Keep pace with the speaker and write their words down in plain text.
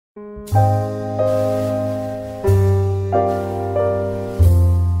Hello,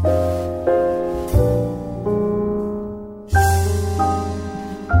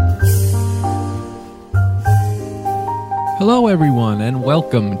 everyone, and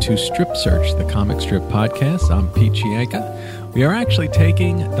welcome to Strip Search, the comic strip podcast. I'm Pete Chianca. We are actually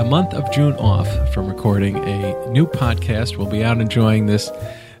taking the month of June off from recording a new podcast. We'll be out enjoying this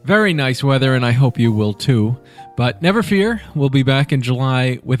very nice weather, and I hope you will too. But never fear, we'll be back in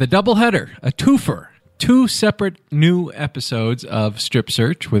July with a doubleheader, a twofer. Two separate new episodes of Strip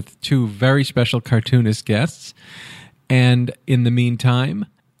Search with two very special cartoonist guests. And in the meantime,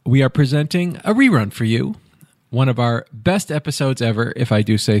 we are presenting a rerun for you. One of our best episodes ever, if I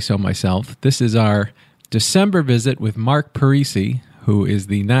do say so myself. This is our December visit with Mark Parisi, who is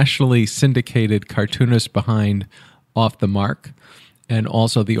the nationally syndicated cartoonist behind Off the Mark, and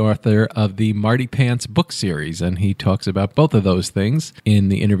also the author of the Marty Pants book series. And he talks about both of those things in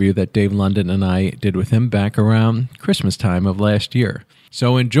the interview that Dave London and I did with him back around Christmas time of last year.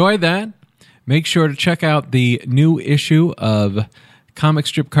 So enjoy that. Make sure to check out the new issue of Comic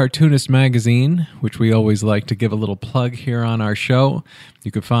Strip Cartoonist magazine, which we always like to give a little plug here on our show.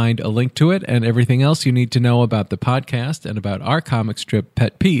 You can find a link to it and everything else you need to know about the podcast and about our comic strip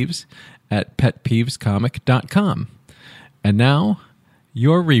Pet Peeves at petpeevescomic.com. And now,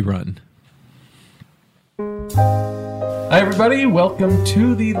 your rerun. Hi, everybody. Welcome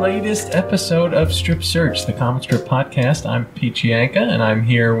to the latest episode of Strip Search, the comic strip podcast. I'm Pete Chianca, and I'm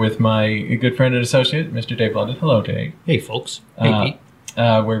here with my good friend and associate, Mr. Dave London. Hello, Dave. Hey, folks. Hey, Pete.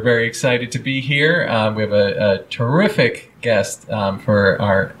 We're very excited to be here. We have a terrific guest for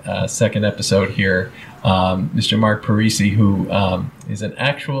our second episode here, Mr. Mark Parisi, who is an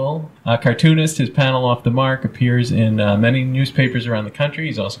actual cartoonist. His panel, Off the Mark, appears in many newspapers around the country.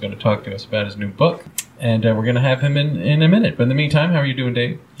 He's also going to talk to us about his new book. And we're going to have him in a minute. But in the meantime, how are you doing,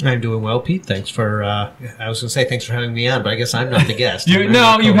 Dave? I'm doing well, Pete. Thanks for, I was going to say thanks for having me on, but I guess I'm not the guest. You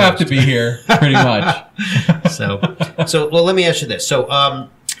have to be here, pretty much. So, well, let me ask you this. So,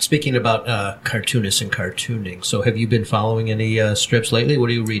 speaking about cartoonists and cartooning, so have you been following any strips lately?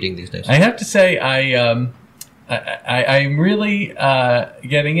 What are you reading these days? I have to say, I'm really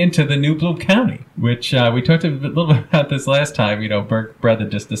getting into the New Blue County, which we talked a little bit about this last time. You know, Burke Brother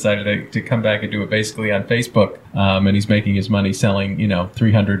just decided to come back and do it basically on Facebook, and he's making his money selling,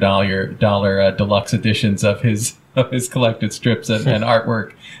 $300 deluxe editions of his collected strips and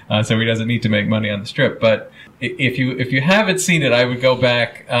artwork. So he doesn't need to make money on the strip. But if you haven't seen it, I would go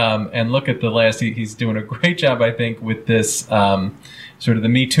back and look at the last. He's doing a great job, I think, with this. Sort of the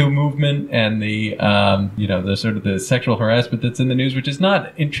Me Too movement and the sort of the sexual harassment that's in the news, which is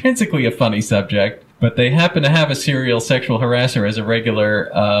not intrinsically a funny subject, but they happen to have a serial sexual harasser as a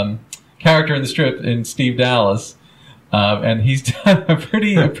regular character in the strip in Steve Dallas, and he's done a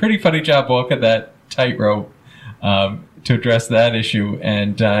pretty funny job walking that tightrope to address that issue,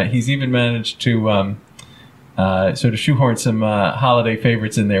 and he's even managed to sort of shoehorn some holiday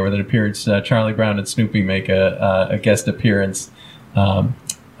favorites in there with an appearance. Charlie Brown and Snoopy make a guest appearance.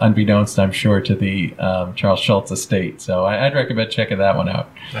 Unbeknownst, I'm sure, to the Charles Schultz estate. So I'd recommend checking that one out.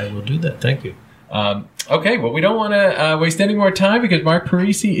 I will do that. Thank you. Okay, well, we don't want to waste any more time because Mark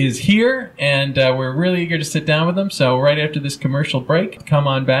Parisi is here, and we're really eager to sit down with him. So right after this commercial break, come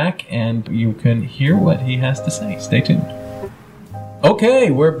on back, and you can hear what he has to say. Stay tuned.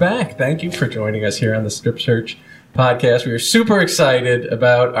 Okay, we're back. Thank you for joining us here on the Strip Search podcast. We are super excited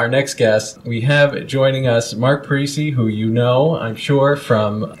about our next guest. We have joining us Mark Parisi, who you know, I'm sure,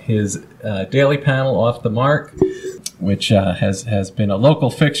 from his daily panel Off the Mark, which has been a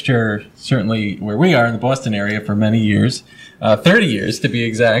local fixture, certainly where we are in the Boston area for many years, 30 years to be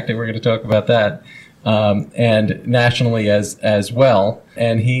exact, and we're going to talk about that, and nationally as well.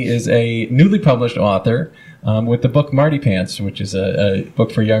 And he is a newly published author with the book Marty Pants, which is a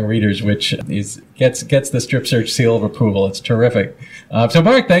book for young readers, which gets the Strip Search seal of approval. It's terrific. So,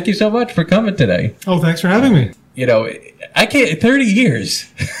 Mark, thank you so much for coming today. Oh, thanks for having me. I can't. 30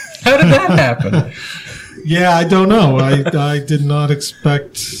 years. How did that happen? Yeah, I don't know. I did not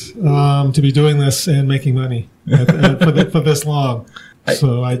expect to be doing this and making money for this long.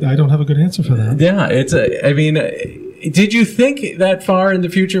 So I don't have a good answer for that. Yeah, did you think that far in the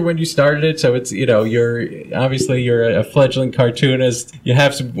future when you started it? So it's, you're a fledgling cartoonist. You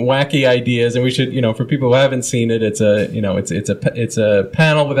have some wacky ideas, and we should, for people who haven't seen it, it's a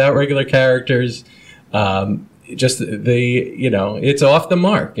panel without regular characters. It's off the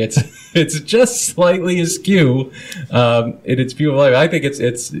mark. It's just slightly askew in its view of life. I think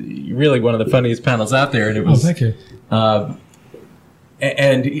it's really one of the funniest panels out there, and it was. Oh, thank you.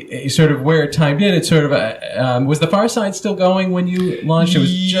 and sort of where it timed in, it's sort of was the Far Side still going when you launched? It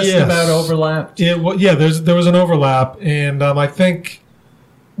was just about overlapped. There was an overlap, and I think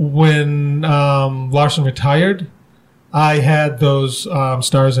when Larson retired, I had those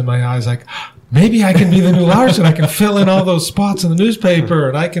stars in my eyes, like maybe I can be the new Larson. I can fill in all those spots in the newspaper,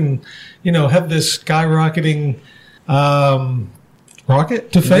 and I can, have this skyrocketing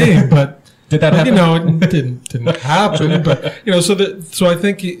rocket to fame, but. Did that happen? It didn't happen. But so I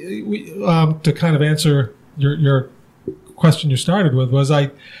think to kind of answer your question you started with was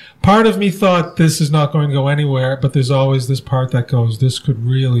part of me thought this is not going to go anywhere, but there's always this part that goes, this could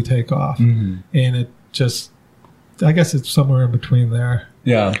really take off, and it just, I guess it's somewhere in between there.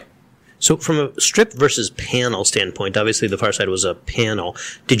 Yeah. So from a strip versus panel standpoint, obviously the Far Side was a panel.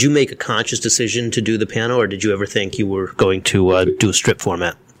 Did you make a conscious decision to do the panel, or did you ever think you were going to do a strip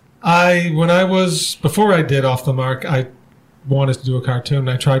format? Before I did Off the Mark, I wanted to do a cartoon.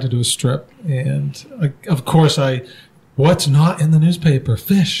 I tried to do a strip. And of course, what's not in the newspaper?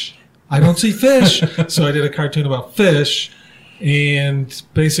 Fish. I don't see fish. So I did a cartoon about fish. And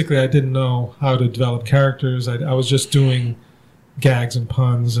basically, I didn't know how to develop characters. I was just doing gags and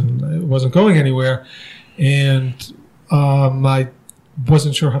puns, and it wasn't going anywhere. And I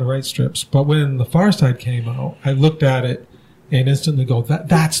wasn't sure how to write strips. But when The Far Side came out, I looked at it and instantly go,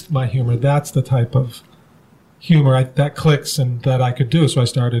 that's my humor. That's the type of humor that clicks and that I could do. So I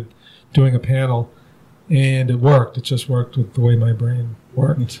started doing a panel, and it worked. It just worked with the way my brain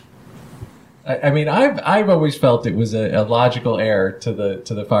worked. I mean, I've always felt it was a logical heir to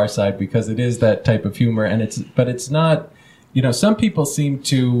the Far Side, because it is that type of humor, and it's not. Some people seem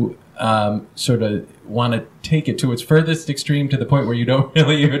to sort of want to take it to its furthest extreme, to the point where you don't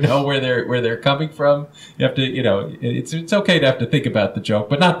really even know where they're coming from. You have to, it's okay to have to think about the joke,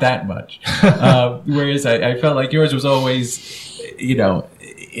 but not that much. Whereas I felt like yours was always, you got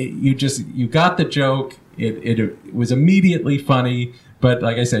the joke. It was immediately funny, but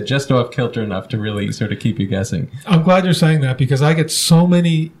like I said, just off kilter enough to really sort of keep you guessing. I'm glad you're saying that, because I get so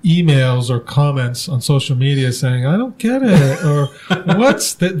many emails or comments on social media saying, I don't get it, or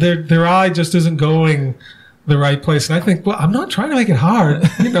what's their eye just isn't going the right place. And I think, well, I'm not trying to make it hard.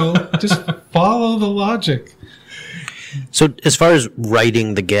 Just follow the logic. So as far as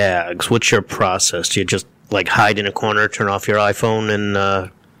writing the gags, what's your process? Do you just hide in a corner, turn off your iPhone, and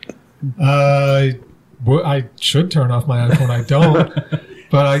I should turn off my iPhone. I don't.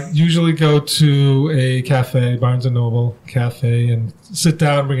 But I usually go to a cafe, Barnes & Noble cafe, and sit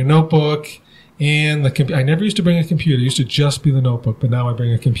down, bring a notebook, and I never used to bring a computer. It used to just be the notebook, but now I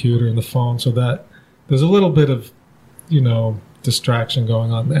bring a computer and the phone, so that there's a little bit of, distraction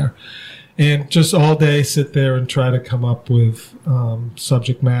going on there. And just all day sit there and try to come up with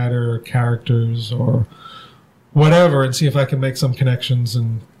subject matter, or characters, or whatever, and see if I can make some connections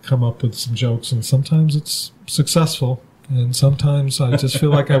and come up with some jokes. And sometimes it's successful, and sometimes I just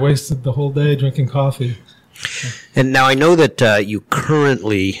feel like I wasted the whole day drinking coffee. And now I know that you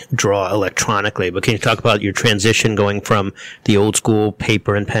currently draw electronically, but can you talk about your transition going from the old school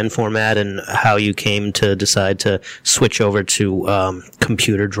paper and pen format, and how you came to decide to switch over to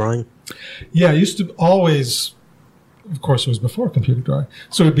computer drawing? Yeah, I used to always, of course, it was before computer drawing.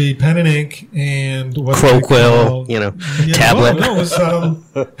 So it would be pen and ink and Crow-Quill, tablet. No, it was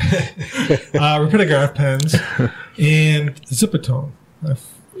rapidograph pens and Zipatone.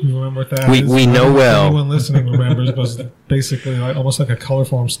 You remember what that is? We know well. Anyone listening remembers. It was basically almost like a color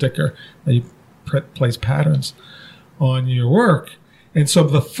form sticker that you place patterns on your work. And so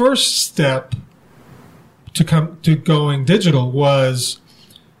the first step to going digital was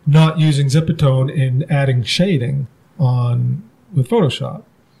not using Zipatone and adding shading with Photoshop.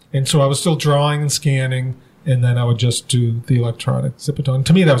 And so I was still drawing and scanning, and then I would just do the electronic Zipatone.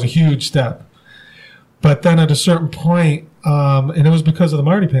 To me, that was a huge step. But then at a certain point, and it was because of the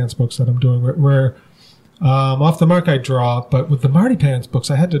Marty Pants books that I'm doing, where Off the Mark I draw, but with the Marty Pants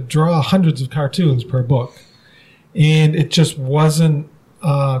books, I had to draw hundreds of cartoons per book. And it just wasn't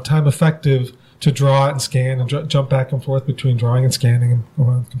time effective to draw and scan and jump back and forth between drawing and scanning and going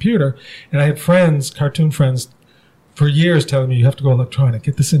on the computer. And I had cartoon friends, for years telling me, you have to go electronic,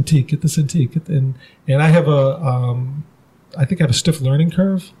 get this antique, get this antique. And I have I think I have a stiff learning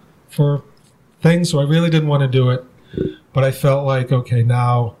curve for things, so I really didn't want to do it. But I felt like, okay,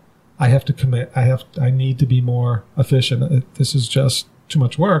 now I have to commit. I need to be more efficient. This is just too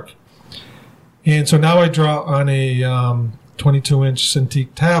much work. And so now I draw on a 22-inch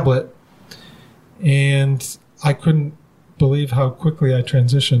Cintiq tablet, and I couldn't believe how quickly I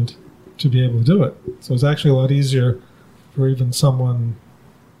transitioned to be able to do it. So it's actually a lot easier for even someone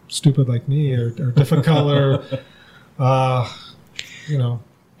stupid like me or different color.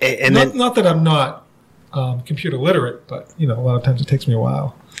 And not that I'm not computer literate, but a lot of times it takes me a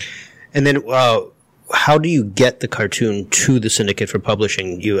while. And then, how do you get the cartoon to the syndicate for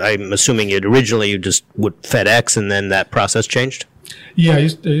publishing? I'm assuming you just would FedEx, and then that process changed. Yeah, I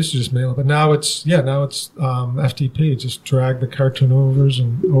used to just mail it, but now it's FTP. Just drag the cartoon over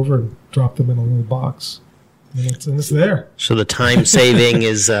and drop them in a little box, and it's there. So the time saving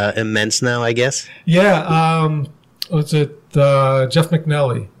is immense now, I guess. Yeah, Jeff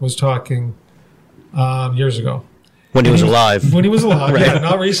McNally was talking years ago. When he was alive. When he was alive, right. Yeah,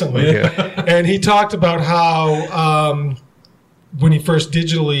 not recently. Yeah. And he talked about how when he first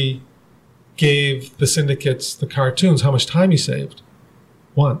digitally gave the syndicates the cartoons, how much time he saved.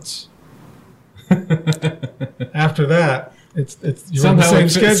 Once. After that, it's you're on the same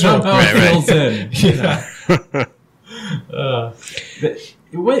schedule. Somehow it fills in. Yeah.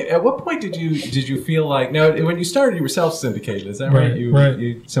 Wait, at what point did you feel like, now when you started you were self-syndicated, is that right?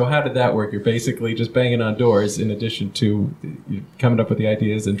 Right. So how did that work? You're basically just banging on doors in addition to coming up with the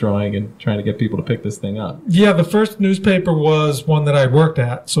ideas and drawing and trying to get people to pick this thing up. Yeah, the first newspaper was one that I worked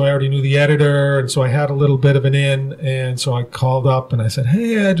at, so I already knew the editor, and so I had a little bit of an in, and so I called up and I said,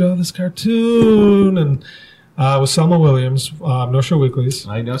 hey, I draw this cartoon, and with Selma Williams, No Show Weeklies.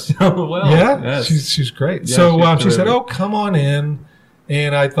 I know Selma well. Yeah, yes. she's great. Yeah, so she's she said, oh, come on in.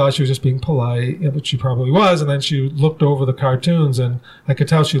 And I thought she was just being polite, which she probably was. And then she looked over the cartoons, and I could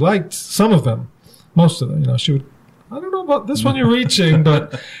tell she liked some of them, most of them. She would, I don't know about this one you're reaching,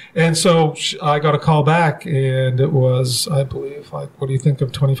 but, and so I got a call back, and it was, I believe, like, what do you think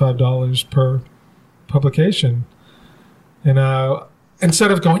of $25 per publication? And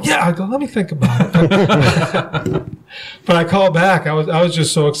instead of going, yeah, I go, let me think about it. But I called back. I was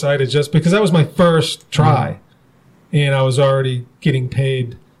just so excited, just because that was my first try. And I was already getting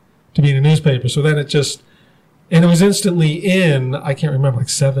paid to be in a newspaper. So then it was instantly in, I can't remember, like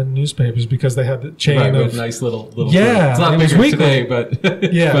 7 newspapers, because they had the chain of... nice little yeah, it's not it was bigger weekly. today,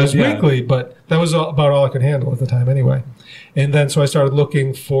 but... yeah, it was weekly, but that was about all I could handle at the time anyway. And then so I started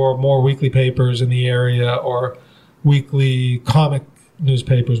looking for more weekly papers in the area, or weekly comic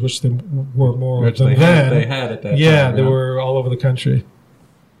newspapers, which there were more of them then. They had at that time. Yeah, they were all over the country.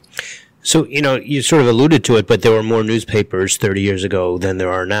 So, you sort of alluded to it, but there were more newspapers 30 years ago than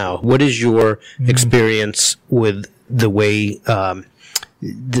there are now. What is your experience with the way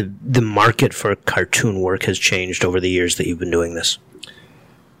the market for cartoon work has changed over the years that you've been doing this?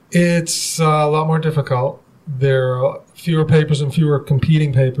 It's a lot more difficult. There are fewer papers and fewer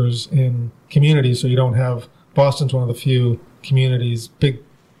competing papers in communities, so you don't have... Boston's one of the few communities, big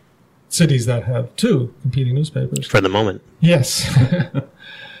cities that have 2 competing newspapers. For the moment. Yes.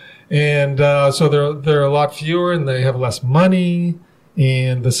 And so they're a lot fewer, and they have less money,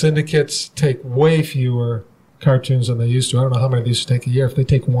 and the syndicates take way fewer cartoons than they used to. I don't know how many they used to take a year. If they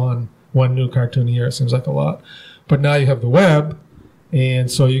take one new cartoon a year, it seems like a lot. But now you have the web,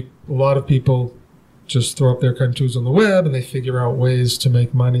 and so a lot of people just throw up their cartoons on the web, and they figure out ways to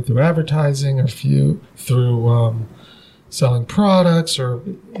make money through advertising or through selling products, or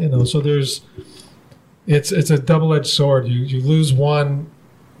So it's a double-edged sword. You lose one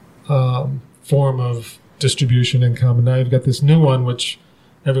form of distribution income, and now you've got this new one, which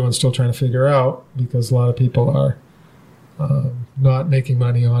everyone's still trying to figure out, because a lot of people are not making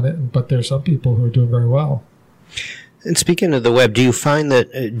money on it, but there are some people who are doing very well. And speaking of the web, do you find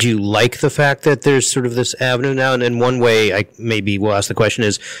that, do you like the fact that there's sort of this avenue now? And in one way, I maybe will ask the question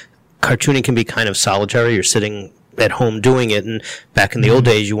is, cartooning can be kind of solitary. You're sitting at home doing it, and back in the old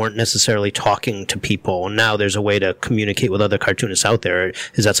days, you weren't necessarily talking to people. And now there's a way to communicate with other cartoonists out there.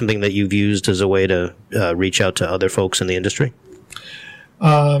 Is that something that you've used as a way to reach out to other folks in the industry?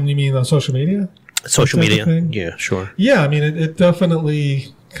 You mean on social media? Social media, yeah, sure. Yeah, I mean, it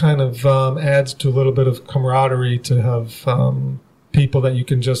definitely kind of adds to a little bit of camaraderie to have people that you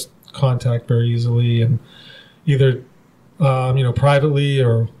can just contact very easily, and either privately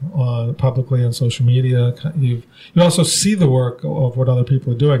or publicly on social media. You also see the work of what other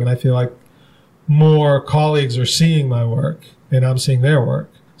people are doing, and I feel like more colleagues are seeing my work, and I'm seeing their work.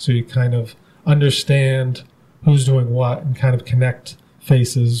 So you kind of understand who's doing what, and kind of connect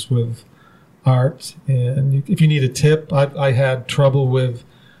faces with art. And if you need a tip, I had trouble with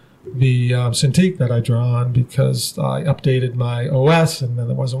the Cintiq that I draw on, because I updated my OS and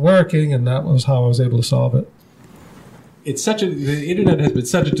then it wasn't working, and that was how I was able to solve it. The internet has been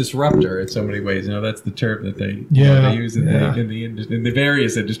such a disruptor in so many ways. That's the term that they use in the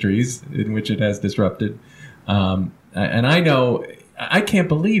various industries in which it has disrupted. And I can't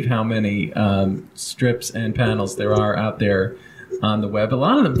believe how many strips and panels there are out there on the web. A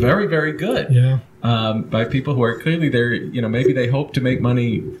lot of them very, very good. Yeah. By people who are clearly there, maybe they hope to make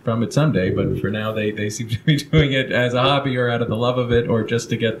money from it someday, but for now they seem to be doing it as a hobby or out of the love of it or just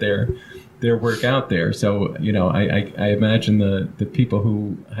to get their work out there. So, I imagine the people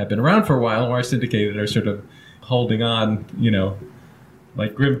who have been around for a while who are syndicated are sort of holding on,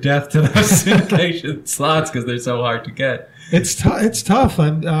 like grim death to those syndication slots because they're so hard to get. It's tough.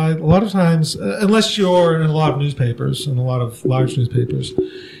 And a lot of times, unless you're in a lot of newspapers and a lot of large newspapers,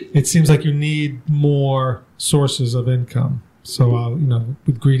 it seems like you need more sources of income. So,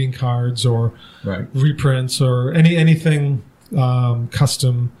 with greeting cards or reprints or anything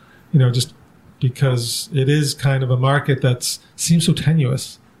custom, just because it is kind of a market that seems so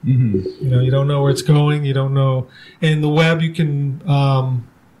tenuous. Mm-hmm. You don't know where it's going. You don't know. And the web, you can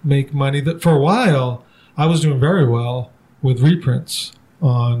make money. That for a while, I was doing very well with reprints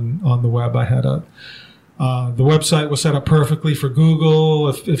on the web. I had the website was set up perfectly for Google.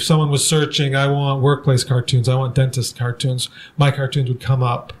 If someone was searching, I want workplace cartoons, I want dentist cartoons, my cartoons would come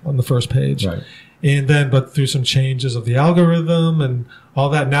up on the first page. Right. And then, but through some changes of the algorithm and all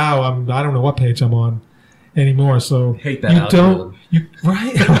that, now I don't know what page I'm on anymore. So hate that algorithm.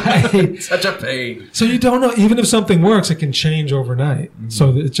 Right. Such a pain. So you don't know, even if something works, it can change overnight. Mm-hmm. So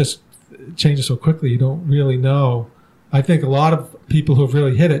it just changes so quickly. You don't really know. I think a lot of people who have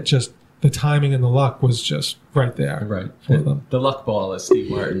really hit it, just the timing and the luck was just right there for them. The luck ball, as Steve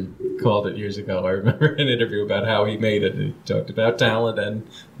Martin called it years ago. I remember an interview about how he made it. He talked about talent, and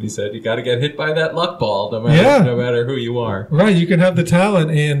he said, you got to get hit by that luck ball no matter who you are. Right. You can have the talent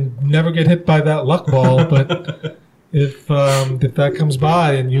and never get hit by that luck ball, but if that comes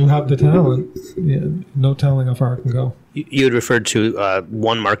by and you have the talent, no telling how far it can go. You had referred to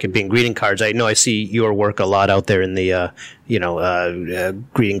one market being greeting cards. I know I see your work a lot out there in the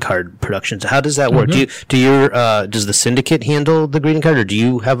greeting card productions. How does that work? Mm-hmm. Does the syndicate handle the greeting card, or do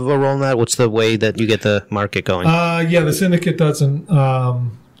you have a role in that? What's the way that you get the market going? The syndicate doesn't have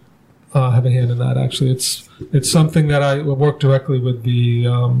a hand in that. Actually, it's something that I work directly with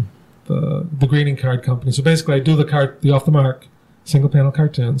the greeting card company. So basically, I do the off the mark single panel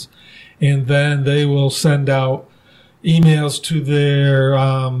cartoons, and then they will send out emails to their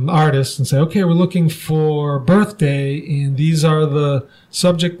artists and say, okay, we're looking for birthday, and these are the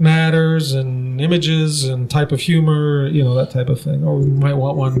subject matters and images and type of humor, that type of thing. Or we might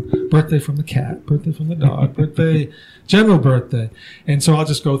want one birthday from the cat, birthday from the dog, birthday, general birthday. And so I'll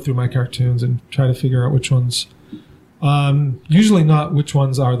just go through my cartoons and try to figure out which ones, usually not which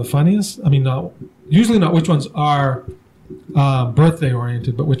ones are the funniest. Usually not which ones are birthday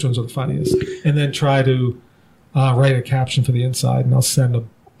oriented, but which ones are the funniest. And then try to write a caption for the inside, and I'll send a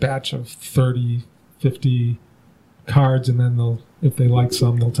batch of 30, 50 cards, and then if they like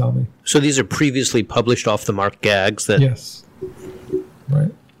some, they'll tell me. So these are previously published off the mark gags that... Yes. Right.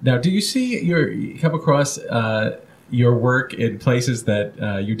 Now, do you come across your work in places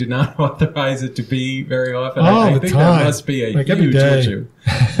that you did not authorize it to be very often? I think that must be a huge issue.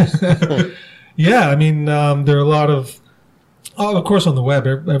 Yeah, there are a lot of course on the web,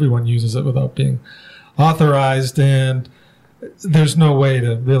 everyone uses it without being authorized, and there's no way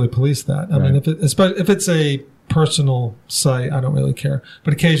to really police that. If it's a personal site, I don't really care.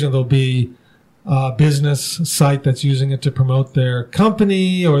 But occasionally there'll be a business site that's using it to promote their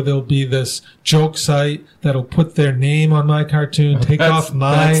company, or there'll be this joke site that'll put their name on my cartoon, take off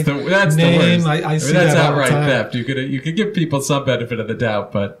my name. The worst. I see that's that all the outright time. theft. You could give people some benefit of the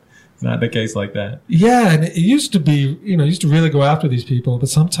doubt, but not in a case like that. Yeah, and it used to be, used to really go after these people, but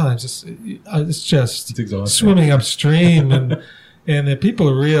sometimes it's just swimming upstream, and the people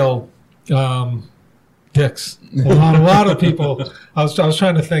are real dicks. A lot of people. I was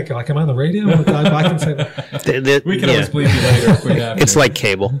trying to think, like, am I on the radio? I can say that. We can always believe you later if we have to. It's like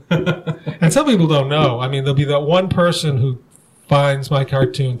cable. And some people don't know. There'll be that one person who finds my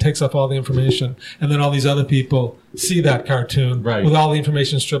cartoon, takes up all the information, and then all these other people see that cartoon with all the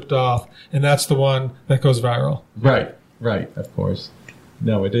information stripped off, and that's the one that goes viral. Right, of course.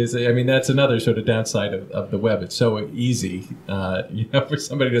 No, it is. That's another sort of downside of the web. It's so easy, for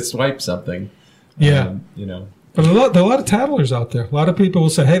somebody to swipe something. Yeah. But there are a lot of tattlers out there. A lot of people will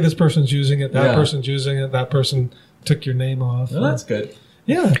say, hey, this person's using it, that person's using it, that person took your name off. Well, that's good.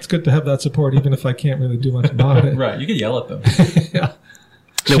 Yeah, it's good to have that support, even if I can't really do much about it. Right, you can yell at them. Yeah.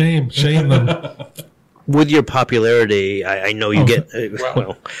 Shame them. with your popularity, I know you get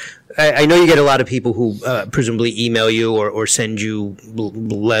I know you get a lot of people who presumably email you or send you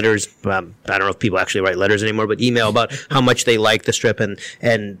letters. I don't know if people actually write letters anymore, but email about how much they like the strip and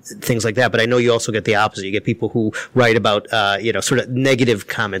things like that. But I know you also get the opposite. You get people who write about sort of negative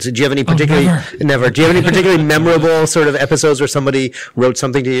comments. Do you have any particularly never? Do you have any particularly memorable sort of episodes where somebody wrote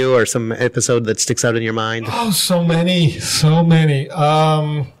something to you, or some episode that sticks out in your mind? Oh, so many.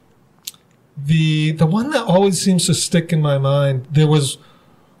 The one that always seems to stick in my mind, there was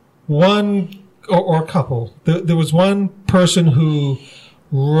one or a couple. There was one person who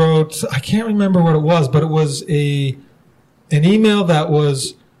wrote, I can't remember what it was, but it was an email that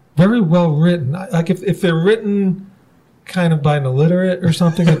was very well written. Like if they're written kind of by an illiterate or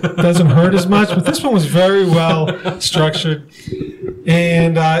something, it doesn't hurt as much. But this one was very well structured,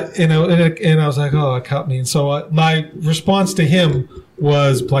 and and I was like, oh, it cut me. And so my response to him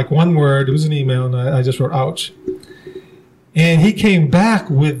was like one word. It was an email, and I just wrote, ouch. And he came back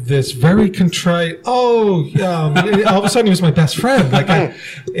with this very contrite, all of a sudden he was my best friend. I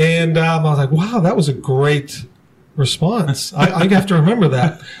was like, wow, that was a great response. I have to remember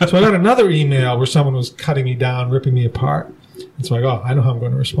that. So I got another email where someone was cutting me down, ripping me apart. And so I go, I know how I'm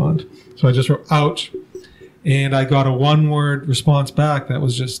going to respond. So I just wrote, ouch. And I got a one-word response back that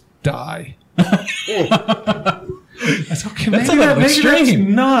was just die. That's okay. That's a little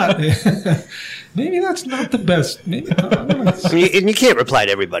extreme. Maybe that's not the best. Maybe and you can't reply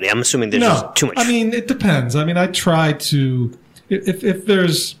to everybody. I'm assuming there's just too much. I mean, it depends. I mean, I try to. If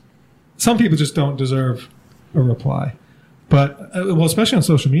there's some people just don't deserve a reply, but especially on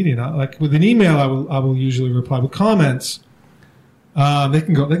social media now. Like with an email, I will usually reply. With comments, they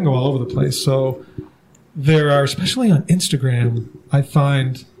can go all over the place. So there are, especially on Instagram, I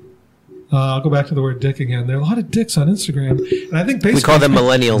find. I'll go back to the word dick again. There are a lot of dicks on Instagram. And I think basically... We call them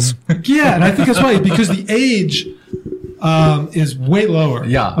millennials. Yeah, and I think that's right, because the age is way lower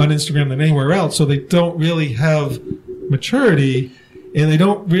on Instagram than anywhere else. So they don't really have maturity, and they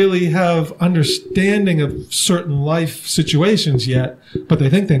don't really have understanding of certain life situations yet, but they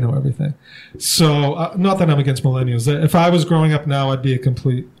think they know everything. So, not that I'm against millennials. If I was growing up now, I'd be a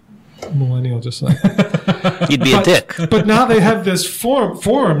complete millennial, just like you'd be a dick. But now they have this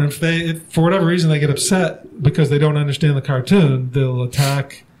forum, and if for whatever reason they get upset because they don't understand the cartoon, they'll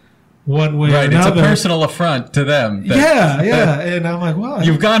attack one way or another. It's a personal affront to them. And I'm like, wow,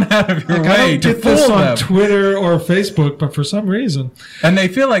 you've gone out of your way I don't to get this fool on them. Twitter or Facebook, but for some reason, and they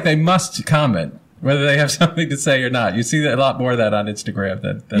feel like they must comment whether they have something to say or not. You see a lot more of that on Instagram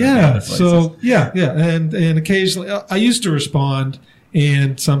than other places. So and occasionally I used to respond.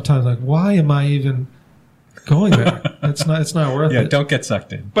 And sometimes, like, why am I even going there? It's not worth it. Yeah, don't get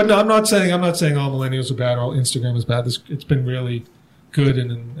sucked in. But no, I'm not saying all millennials are bad. All Instagram is bad. It's been really good,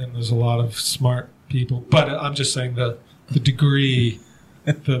 and there's a lot of smart people. But I'm just saying the degree,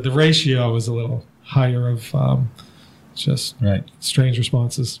 the ratio is a little higher of just strange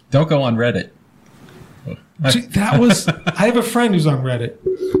responses. Don't go on Reddit. See, I have a friend who's on Reddit,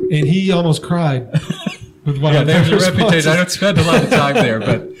 and he almost cried. There's a reputation. I don't spend a lot of time there,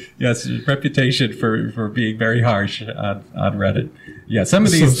 but yes, reputation for being very harsh on Reddit. Yeah, some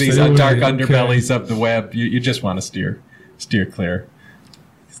of these dark underbellies of the web, you just want to steer clear.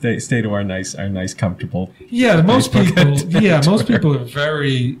 Stay to our nice comfortable. Yeah, most people are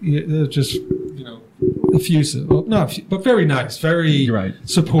very they're just effusive. Well, but very nice, very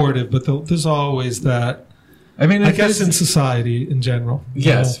supportive. But there's always that. I mean, I guess in society in general.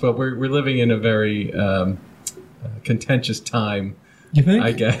 Yes, but we're living in a very contentious time. You think?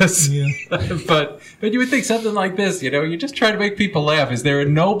 I guess. Yeah. but you would think something like this, you just try to make people laugh. Is there a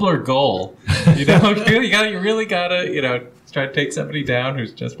nobler goal? You really gotta, try to take somebody down who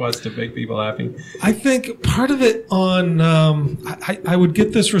just wants to make people happy. I think part of it on, I would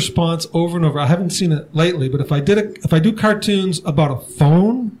get this response over and over. I haven't seen it lately, but if I do cartoons about a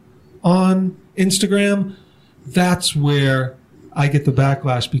phone on Instagram, that's where I get the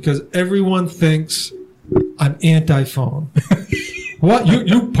backlash, because everyone thinks I'm anti-phone. What?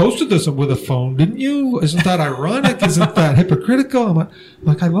 You posted this with a phone, didn't you? Isn't that ironic? Isn't that hypocritical? I'm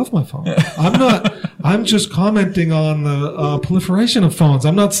like, I love my phone. I'm just commenting on the proliferation of phones.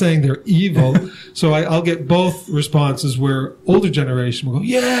 I'm not saying they're evil. So I'll get both responses where older generation will go,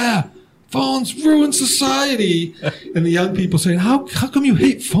 yeah, phones ruin society. And the young people saying, how come you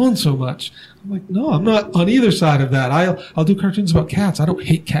hate phones so much? I'm like, no, I'm not on either side of that. I'll do cartoons about cats. I don't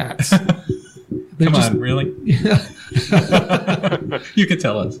hate cats. Come on, really? Yeah. You could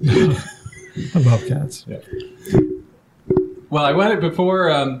tell us. I love cats. Yeah. Well, I wanted before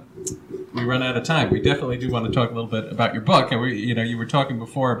we run out of time. We definitely do want to talk a little bit about your book. And you were talking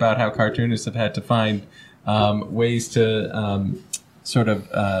before about how cartoonists have had to find ways to sort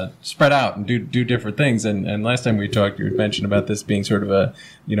of spread out and do different things. And last time we talked, you had mentioned about this being sort of a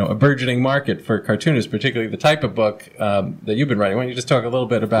burgeoning market for cartoonists, particularly the type of book that you've been writing. Why don't you just talk a little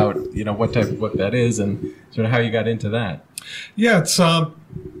bit about what type of book that is and sort of how you got into that? Yeah, it's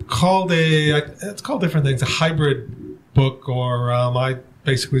called different things, a hybrid book, or I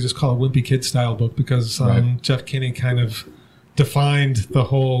basically just call it a Wimpy Kid style book because Jeff Kinney kind of defined the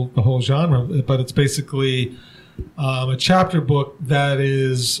whole genre. But it's basically a chapter book that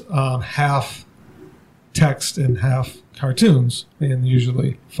is half text and half cartoons, and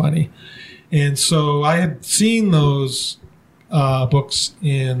usually funny. And so I had seen those books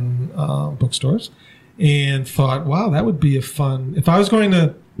in bookstores and thought, wow, that would be a fun... If I was going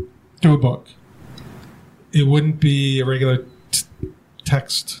to do a book, it wouldn't be a regular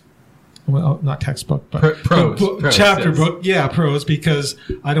text... Well, not textbook, but prose, chapter book. Yeah, prose, because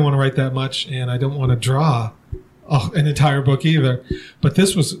I don't want to write that much, and I don't want to draw an entire book either. But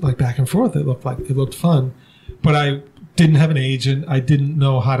this was like back and forth. It looked fun, but I didn't have an agent. I didn't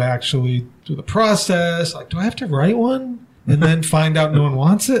know how to actually do the process. Like, do I have to write one and then find out no one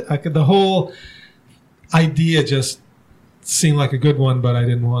wants it? The whole idea just seemed like a good one, but I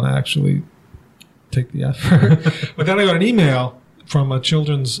didn't want to actually take the effort. But then I got an email from a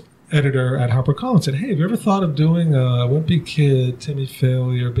children's editor at HarperCollins, said, "Hey, have you ever thought of doing a Wimpy Kid, Timmy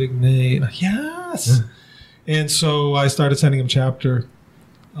Failure, Big Nate?" And yes. And so I started sending him chapters,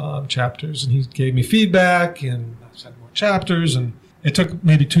 and he gave me feedback, and I sent more chapters, and it took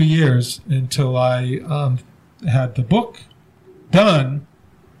maybe 2 years until I had the book done,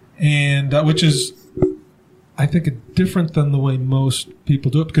 and which is, I think, different than the way most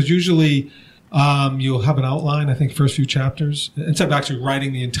people do it, because usually you'll have an outline, I think, first few chapters, instead of actually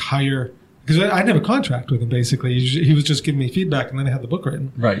writing the entire... Because I didn't have a contract with him, basically. He was just giving me feedback, and then I had the book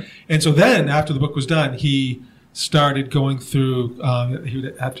written. Right. And so then, after the book was done, he started going through... he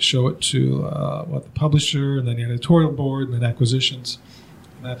would have to show it to the publisher, and then the editorial board, and then acquisitions,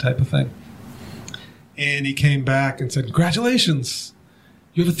 and that type of thing. And he came back and said, "Congratulations,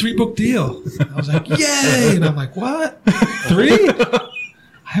 you have a 3-book deal." I was like, "Yay!" And I'm like, "What? 3? I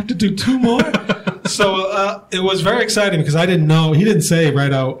have to do 2 more?" So it was very exciting because I didn't know. He didn't say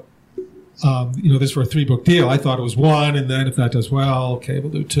right out, this for a 3-book deal. I thought it was 1, and then if that does well, okay,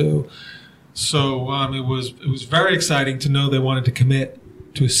 we'll do 2. So it was very exciting to know they wanted to commit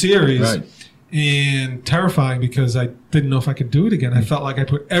to a series, right. And terrifying because I didn't know if I could do it again. I felt like I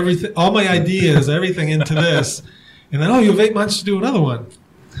put everything, all my ideas, everything into this, and then you have 8 months to do another one.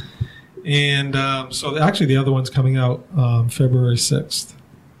 And so actually the other one's coming out February 6th.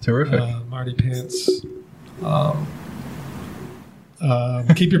 Terrific. Marty Pants.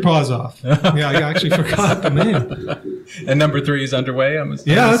 Keep your paws off. Yeah, I actually forgot the name. And number 3 is underway.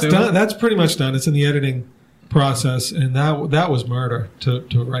 Yeah, that's done. That's pretty much done. It's in the editing process, and that was murder to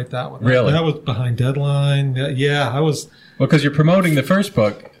write that one. Really? That was behind deadline. Yeah, I was. Well, because you're promoting the first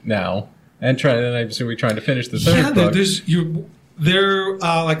book now, and I assume we're trying to finish the third book.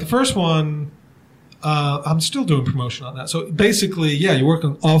 Like the first one. I'm still doing promotion on that. So basically, you work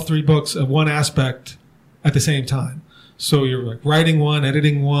on all 3 books of one aspect at the same time. So you're like writing one,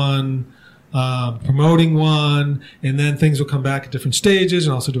 editing one, promoting one, and then things will come back at different stages,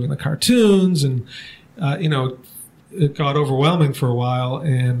 and also doing the cartoons. And, it got overwhelming for a while,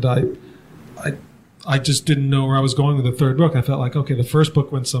 and I just didn't know where I was going with the 3rd book. I felt like, okay, the first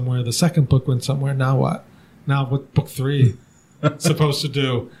book went somewhere, the second book went somewhere. Now what? Now what book 3 supposed to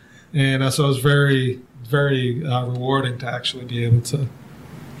do? And so it was very, very rewarding to actually be able to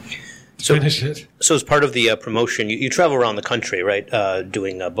finish it. So as part of the promotion, you travel around the country, right,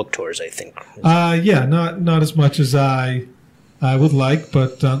 doing book tours, I think. Not as much as I would like.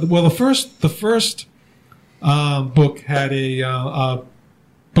 But, the first book had a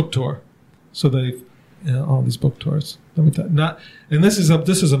book tour. So they all these book tours. And this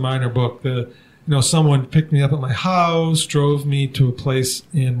is a minor book. Someone picked me up at my house, drove me to a place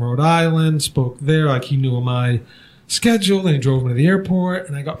in Rhode Island, spoke there, like he knew my schedule, and he drove me to the airport,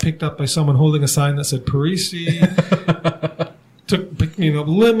 and I got picked up by someone holding a sign that said Parisi. Picked me in a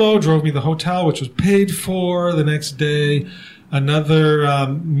limo, drove me to the hotel, which was paid for the next day. Another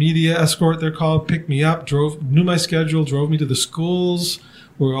media escort, they're called, picked me up, knew my schedule, drove me to the schools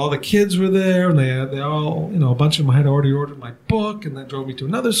where all the kids were there, and they all, a bunch of them had already ordered my book, and then drove me to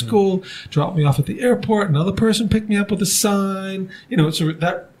another school, dropped me off at the airport. Another person picked me up with a sign. So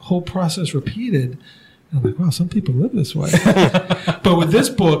that whole process repeated. And I'm like, wow, some people live this way. But with this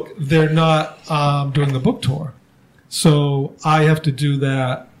book, they're not doing the book tour. So I have to do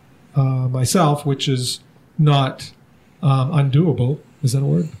that myself, which is not undoable. Is that a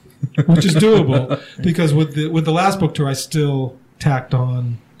word? Which is doable because with the last book tour, I still tacked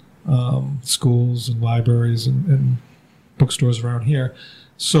on schools and libraries and bookstores around here.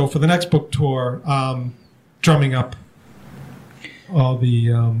 So for the next book tour, drumming up all the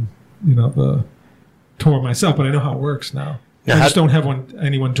the tour myself, but I know how it works now. I just don't have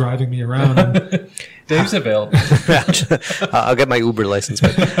anyone driving me around. Dave's available. I'll get my Uber license.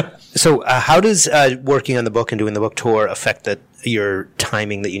 So how does working on the book and doing the book tour affect your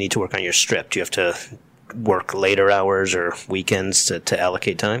timing that you need to work on your strip? Do you have to work later hours or weekends to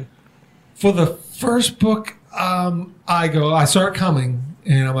allocate time? For the first book, I saw it coming,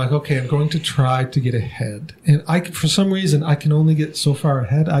 and I'm like, okay, I'm going to try to get ahead. And for some reason, I can only get so far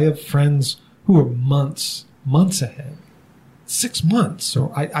ahead. I have friends who are months ahead. 6 months.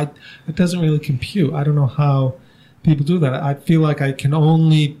 So it doesn't really compute. I don't know how people do that. I feel like I can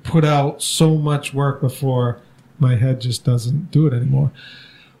only put out so much work before my head just doesn't do it anymore.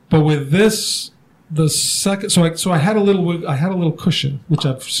 But with this, the second, so I had a little cushion, which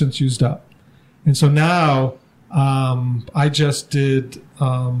I've since used up. And so now I just did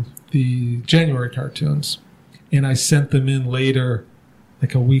the January cartoons, and I sent them in later,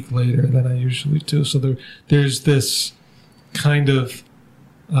 like a week later than I usually do. So there's this kind of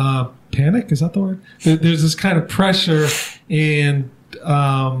panic, is that the word? There's this kind of pressure and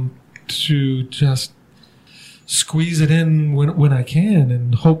to just squeeze it in when I can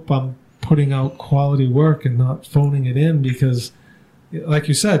and hope I'm putting out quality work and not phoning it in, because like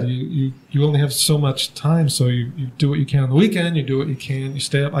you said, you only have so much time, so you do what you can on the weekend, you do what you can, you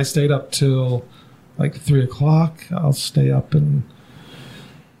stay up. I stayed up till like 3 o'clock. I'll stay up and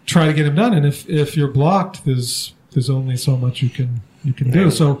try to get them done, and if you're blocked, there's only so much you can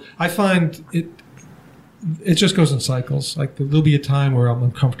do. So I find it just goes in cycles. Like there'll be a time where I'm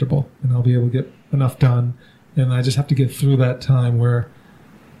uncomfortable and I'll be able to get enough done, and I just have to get through that time where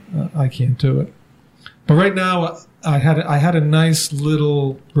I can't do it. But right now I had a nice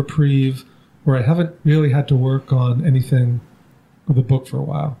little reprieve where I haven't really had to work on anything with the book for a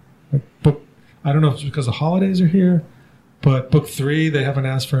while. Like I don't know if it's because the holidays are here, but book 3 they haven't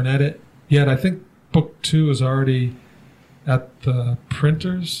asked for an edit yet. I think book 2 is already at the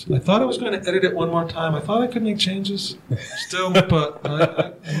printers. I thought I was going to edit it one more time. I thought I could make changes still, but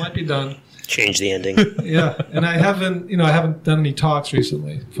I might be done. Change the ending. Yeah, and I haven't done any talks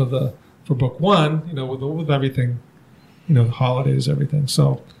recently for book 1. With everything, the holidays, everything.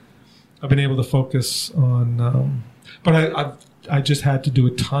 So I've been able to focus on. But I just had to do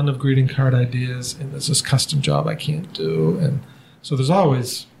a ton of greeting card ideas, and there's this custom job I can't do, and so there's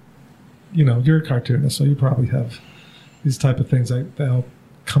always. You're a cartoonist, so you probably have these type of things that'll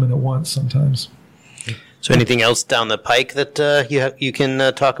come in at once sometimes. So anything else down the pike that you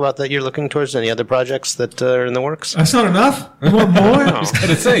can talk about that you're looking towards? Any other projects that are in the works? That's not enough? You want more? I was going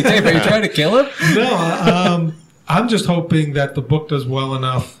to say, Dave, are you trying to kill him? No, I'm just hoping that the book does well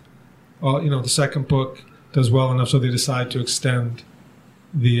enough, the second book does well enough so they decide to extend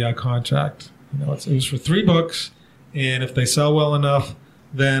the contract. It was for 3 books, and if they sell well enough,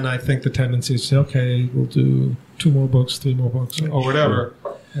 then I think the tendency is to say, okay, we'll do 2 more books, 3 more books, or whatever.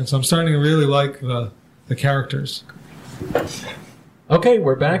 And so I'm starting to really like the characters. Okay,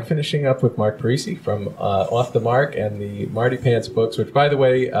 we're back finishing up with Mark Parisi from Off the Mark and the Marty Pants books, which, by the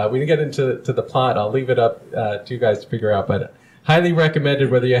way, we didn't get into the plot. I'll leave it up to you guys to figure out, but highly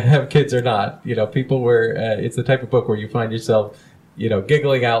recommended whether you have kids or not. People it's the type of book where you find yourself,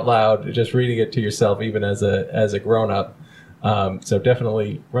 giggling out loud, just reading it to yourself, even as a grown-up. So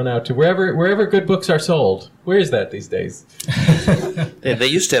definitely run out to wherever good books are sold. Where is that these days? They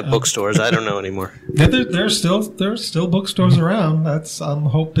used to have bookstores. I don't know anymore. Yeah, there's still bookstores around. I'm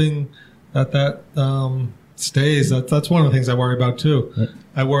hoping that stays. That's one of the things I worry about too.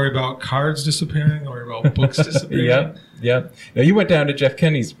 I worry about cards disappearing. I worry about books disappearing. Yeah. Now you went down to Jeff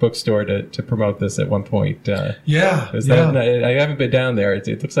Kenny's bookstore to promote this at one point. I haven't been down there. It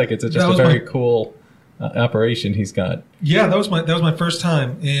looks like it's just a very cool operation he's got. Yeah, that was my first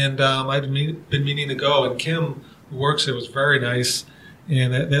time, and I'd been meaning to go. And Kim, who works there, was very nice.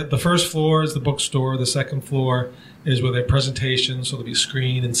 And the first floor is the bookstore. The second floor is where they have presentations, so there'll be a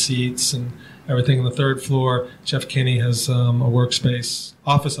screen and seats and everything. And the third floor, Jeff Kinney has a workspace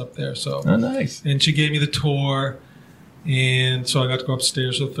office up there. So nice. And she gave me the tour, and so I got to go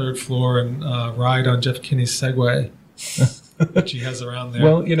upstairs to the third floor and ride on Jeff Kinney's Segway. Which he has around there.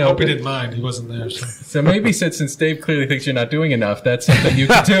 Well, I hope he didn't mind. He wasn't there. So maybe since Dave clearly thinks you're not doing enough, that's something you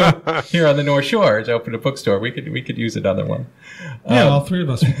could do here on the North Shore, is open a bookstore. We could use another one. Yeah, all three of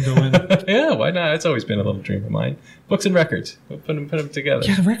us we can go in. Yeah, why not? It's always been a little dream of mine. Books and records. We'll put them together.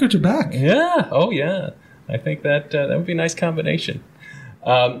 Yeah, the records are back. Yeah. Oh, yeah. I think that would be a nice combination.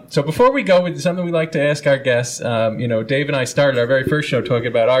 So before we go with something we like to ask our guests, Dave and I started our very first show talking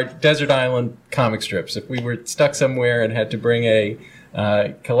about our desert island comic strips. If we were stuck somewhere and had to bring the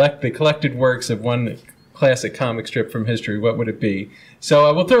collected works of one classic comic strip from history, what would it be?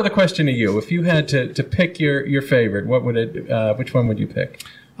 So we'll throw the question to you. If you had to pick your favorite, what would it? Which one would you pick?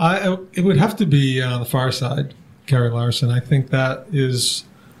 It would have to be The Far Side, Gary Larson. I think that is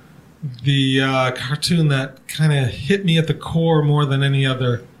the cartoon that kind of hit me at the core more than any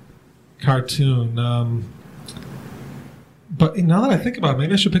other cartoon. But now that I think about it,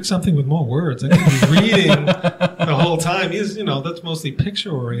 maybe I should pick something with more words. I could be reading the whole time. That's mostly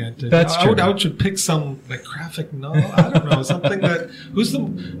picture oriented. That's true. I should pick some graphic novel. I don't know, something that.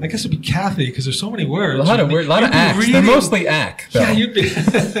 I guess it'd be Kathy because there's so many words. A lot of words, a lot of acts. They're mostly act. Though. Yeah, you'd be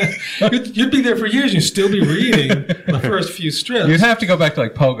there for years. And you'd still be reading the first few strips. You'd have to go back to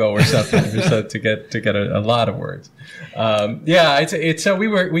Pogo or something to get a lot of words. It's so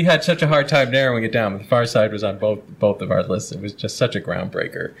we had such a hard time narrowing it down. But The Far Side was on both of our lists. It was just such a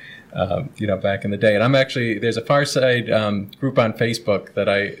groundbreaker, back in the day. And there's a Far Side group on Facebook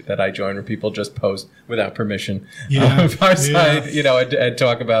that I join where people just post without permission. Far Side, and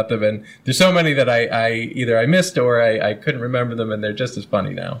talk about them. And there's so many that I either missed or I couldn't remember them, and they're just as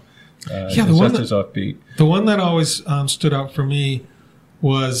funny now. The one as offbeat. The one that always stood out for me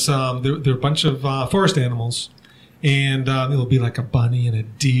was there were a bunch of forest animals. And it'll be like a bunny and a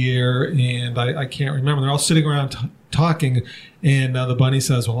deer, and I can't remember. They're all sitting around talking, and the bunny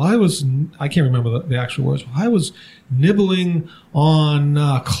says, I can't remember the actual words. Well, I was nibbling on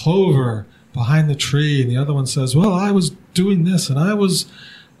clover behind the tree. And the other one says, well, I was doing this, and I was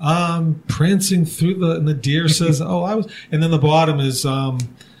prancing through and the deer says, oh, I was. And then the bottom is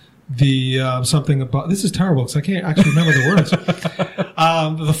something about, this is terrible because I can't actually remember the words.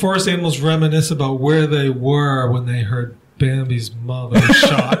 The forest animals reminisce about where they were when they heard Bambi's mother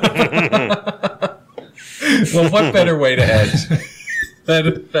shot. Well, what better way to end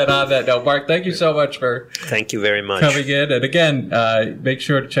than on that note? Mark, thank you so much for thank you very much coming in. And again, make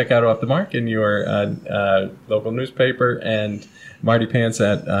sure to check out Off the Mark in your local newspaper and Marty Pants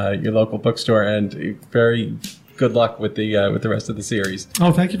at your local bookstore. And very good luck with the rest of the series.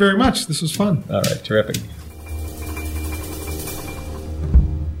 Oh, thank you very much. This was fun. All right, terrific.